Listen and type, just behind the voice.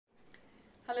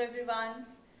Hello everyone.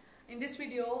 In this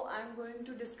video, I'm going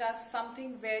to discuss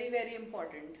something very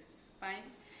important. Fine.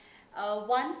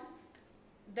 One,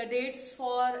 the dates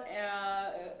for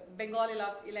Bengal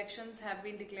elections have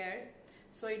been declared.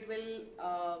 So it will,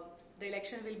 the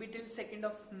election will be till 2nd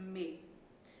of May.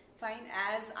 Fine.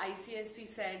 As ICSC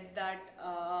said that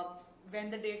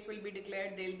when the dates will be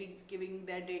declared, they'll be giving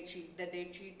their date sheet. The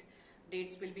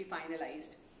dates will be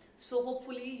finalized. So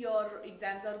hopefully your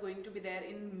exams are going to be there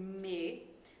in May.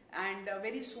 And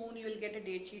very soon you will get a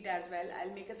date sheet as well.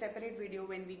 I'll make a separate video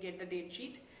when we get the date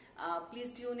sheet.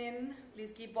 Please tune in,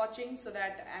 please keep watching so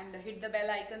that, and hit the bell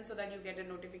icon so that you get a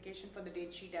notification for the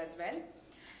date sheet as well.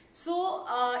 So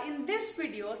in this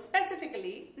video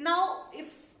specifically, now if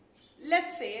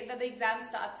let's say that the exam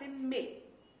starts in May,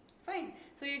 fine.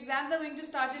 So your exams are going to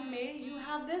start in May. You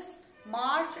have this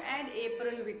March and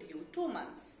April with you, 2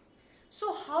 months.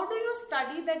 So how do you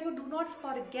study that you do not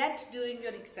forget during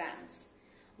your exams?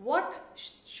 What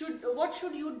should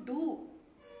you do,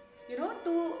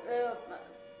 to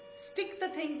stick the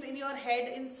things in your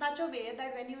head in such a way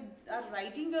that when you are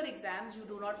writing your exams, you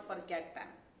do not forget them.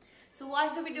 So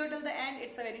watch the video till the end.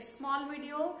 It's a very small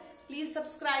video. Please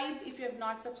subscribe if you have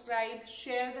not subscribed.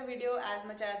 Share the video as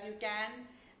much as you can.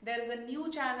 There is a new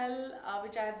channel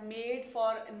which I have made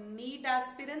for NEET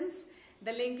aspirants.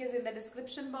 The link is in the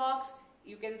description box.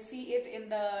 You can see it in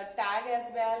the tag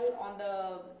as well on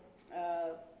the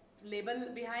label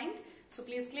behind. So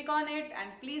please click on it and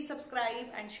please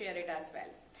subscribe and share it as well.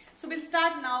 So we'll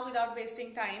start now without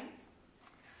wasting time.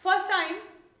 First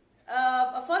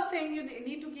thing you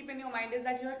need to keep in your mind is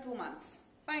that you have 2 months.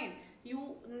 Fine.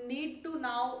 You need to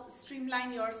now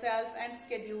streamline yourself and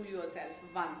schedule yourself.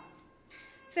 One.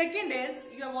 Second is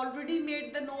you have already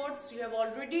made the notes. You have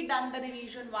already done the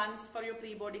revision once for your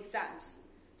pre-board exams.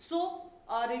 So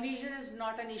revision is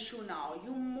not an issue now.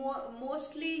 You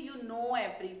mostly know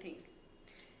everything.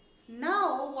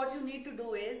 Now what you need to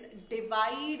do is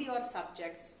divide your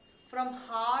subjects from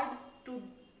hard to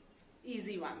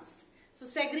easy ones. So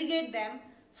segregate them.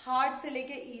 Hard se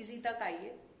leke easy tak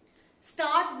aaiye.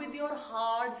 Start with your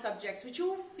hard subjects which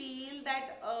you feel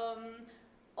that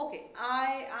okay,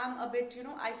 I am a bit,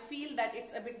 I feel that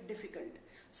it's a bit difficult.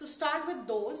 So start with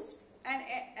those and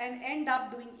end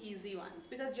up doing easy ones,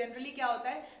 because generally क्या होता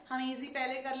है, हम easy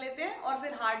पहले कर लेते हैं और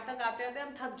फिर hard तक आते आते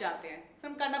हम थक जाते हैं, फिर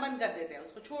हम करना बंद कर देते हैं,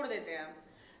 उसको छोड़ देते हैं हम.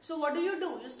 So what do?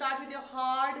 You start with your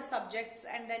hard subjects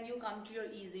and then you come to your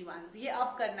easy ones. ये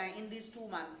अब करना है in these 2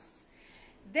 months.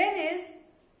 Then is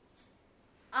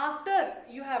after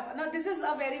you have, now this is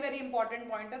a very important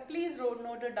pointer. Please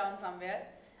note it down somewhere.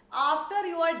 After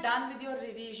you are done with your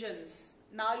revisions,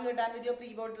 now you are done with your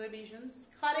pre-board revisions.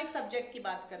 हर एक subject की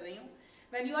बात कर रही हूँ.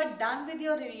 When you are done with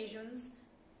your revisions,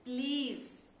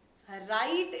 please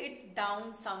write it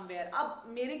down somewhere. अब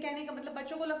मेरे कहने का मतलब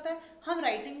बच्चों को लगता है हम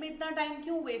writing में इतना time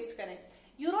क्यों waste करें?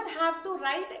 You don't have to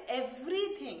write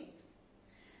everything.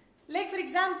 Like for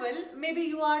example, maybe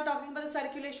you are talking about the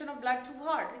circulation of blood through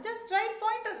heart. Just write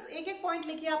pointers. एक point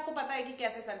लिखिए, आपको पता है कि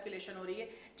कैसे circulation हो रही है.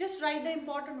 Just write the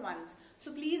important ones.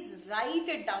 So please write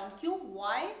it down. क्यों?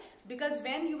 Why? Because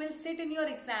when you will sit in your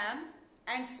exam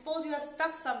and suppose you are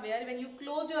stuck somewhere, when you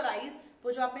close your eyes,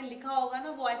 वो जो आपने लिखा होगा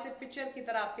ना, वो ऐसे picture की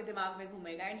तरह आपके दिमाग में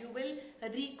घूमेगा and you will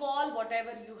recall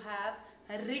whatever you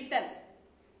have written.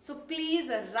 So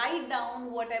please write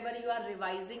down whatever you are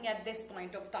revising at this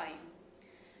point of time.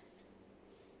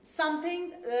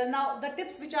 Something now the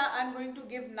tips which I'm going to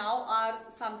give now are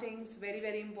some things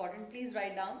very important. Please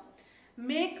write down.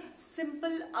 Make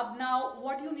simple. Ab now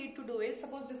what you need to do is,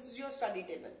 suppose this is your study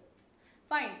table.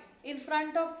 Fine. In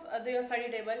front of your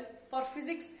study table, for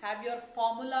physics, have your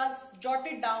formulas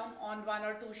jotted down on 1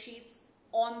 or 2 sheets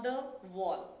on the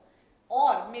wall.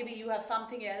 Or maybe you have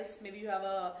something else. Maybe you have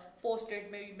a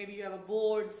post-it. Maybe you have a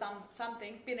board.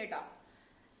 Something. Pin it up.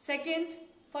 Second,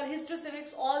 for history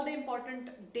civics, all the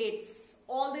important dates,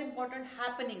 all the important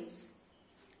happenings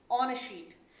on a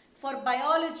sheet. For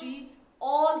biology,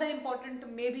 all the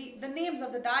important, maybe the names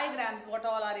of the diagrams, what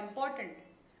all are important.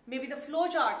 Maybe the flow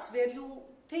charts where you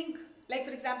think, like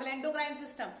for example, endocrine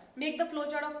system. Make the flow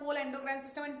chart of whole endocrine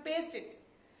system and paste it.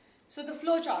 So the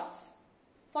flow charts.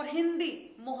 For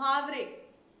Hindi, मुहावरे,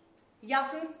 या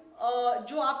फिर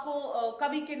जो आपको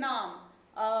कवि के नाम,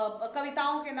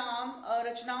 कविताओं के नाम,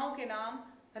 रचनाओं के नाम,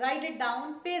 write it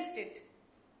down, paste it.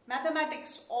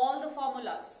 Mathematics, all the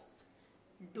formulas.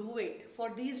 Do it for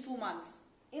these 2 months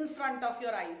in front of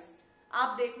your eyes.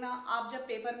 आप देखना, आप जब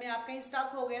पेपर में आप कहीं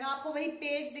स्टक हो गए ना, आपको वही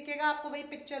पेज दिखेगा, आपको वही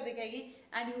पिक्चर दिखेगी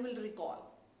and you will recall.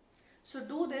 So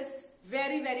do this.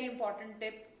 Very important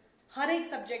tip. हर एक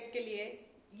सब्जेक्ट के लिए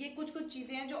ये कुछ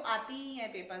चीजें हैं जो आती ही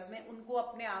हैं पेपर्स में, उनको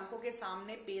अपने आंखों के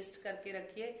सामने पेस्ट करके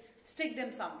रखिए, stick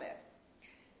them somewhere.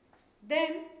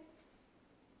 Then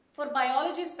for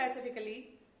biology specifically,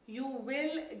 you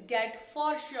will get for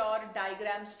sure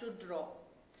diagrams to draw.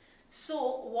 So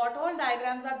what all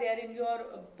diagrams are there in your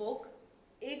book?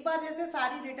 एक बार जैसे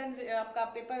सारी रिटर्न आपका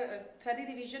पेपर थ्योरी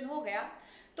रिवीजन हो गया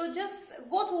तो just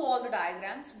go through all the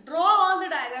diagrams, draw all the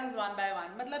diagrams one by one.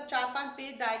 मतलब 4-5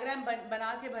 page diagram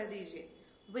बना के भर दीजिए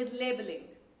with labelling.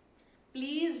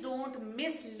 Please don't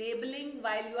miss labelling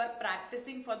while you are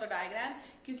practising for the diagram,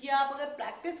 क्योंकि आप अगर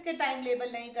प्रैक्टिस के टाइम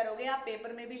लेबल नहीं करोगे आप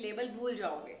पेपर में भी लेबल भूल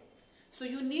जाओगे. So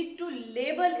you need to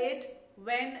label it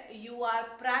when you are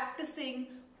practising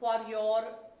for your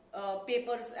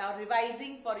papers और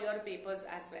revising for your papers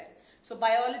as well. So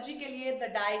biology के लिए द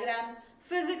डायग्राम्स,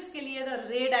 फिजिक्स के लिए द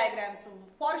रे डायग्राम्स,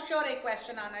 फॉर श्योर एक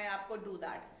क्वेश्चन आना है आपको, do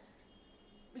that.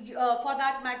 For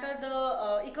that matter the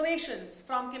equations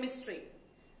from chemistry,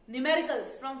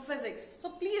 numericals from physics. So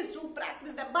please do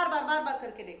practice that, बार बार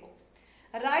करके देखो.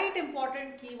 Right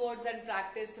important keywords and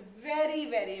practice, very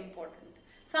very important.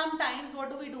 Sometimes what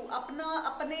do we do,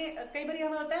 अपने कई बार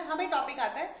हमें होता है हमें टॉपिक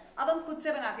आता है, अब हम खुद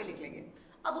से बना के लिख लेंगे.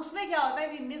 अब उसमें क्या होता है,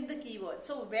 we miss the keyword.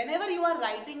 So whenever you are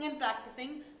writing and practising,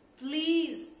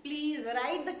 please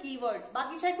right the keywords.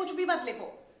 बाकी चाहे कुछ भी मत लिखो,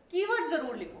 कीवर्ड्स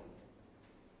जरूर लिखो.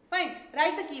 Fine,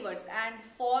 right the keywords. And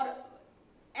for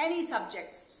any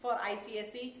subjects for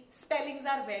ICSE, spellings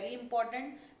are very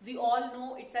important. We all know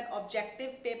it's an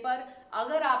objective paper.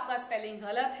 अगर आपका spelling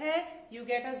गलत है, you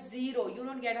get a 0, you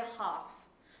don't get a half.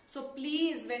 So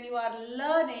please when you are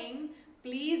learning,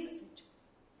 please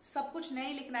सब कुछ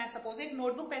नहीं लिखना है. Suppose एक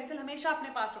नोटबुक पेंसिल हमेशा अपने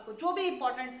पास रखो, जो भी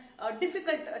इंपॉर्टेंट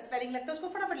डिफिकल्ट स्पेलिंग लगता है उसको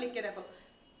फटाफट लिख के रखो.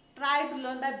 Try to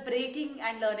learn by breaking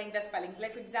and learning the spellings.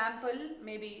 Like for example,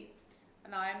 maybe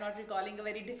now I am not recalling a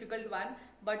very difficult one,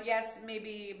 but yes,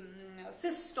 maybe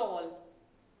systole,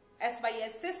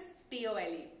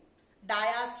 S-Y-S-S-T-O-L-E,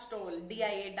 diastole,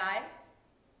 D-I-A, die,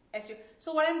 S-U.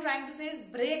 So what I am trying to say is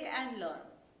break and learn.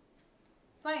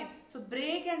 Fine. So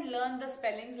break and learn the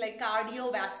spellings like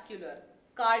cardiovascular,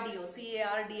 cardio,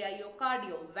 C-A-R-D-I-O,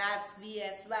 cardio, vas,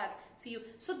 V-S, vas, C-U.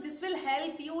 So this will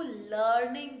help you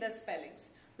learning the spellings,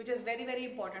 which is very very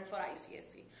important for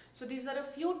ICSE. So these are a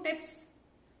few tips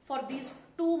for these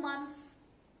 2 months.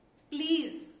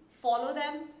 Please follow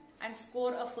them and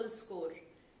score a full score.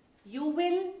 You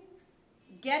will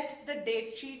get the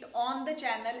date sheet on the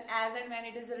channel as and when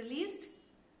it is released.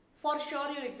 For sure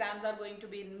your exams are going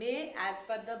to be in May as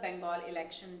per the Bengal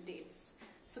election dates.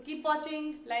 So keep watching,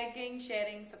 liking,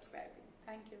 sharing, subscribing.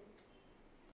 Thank you.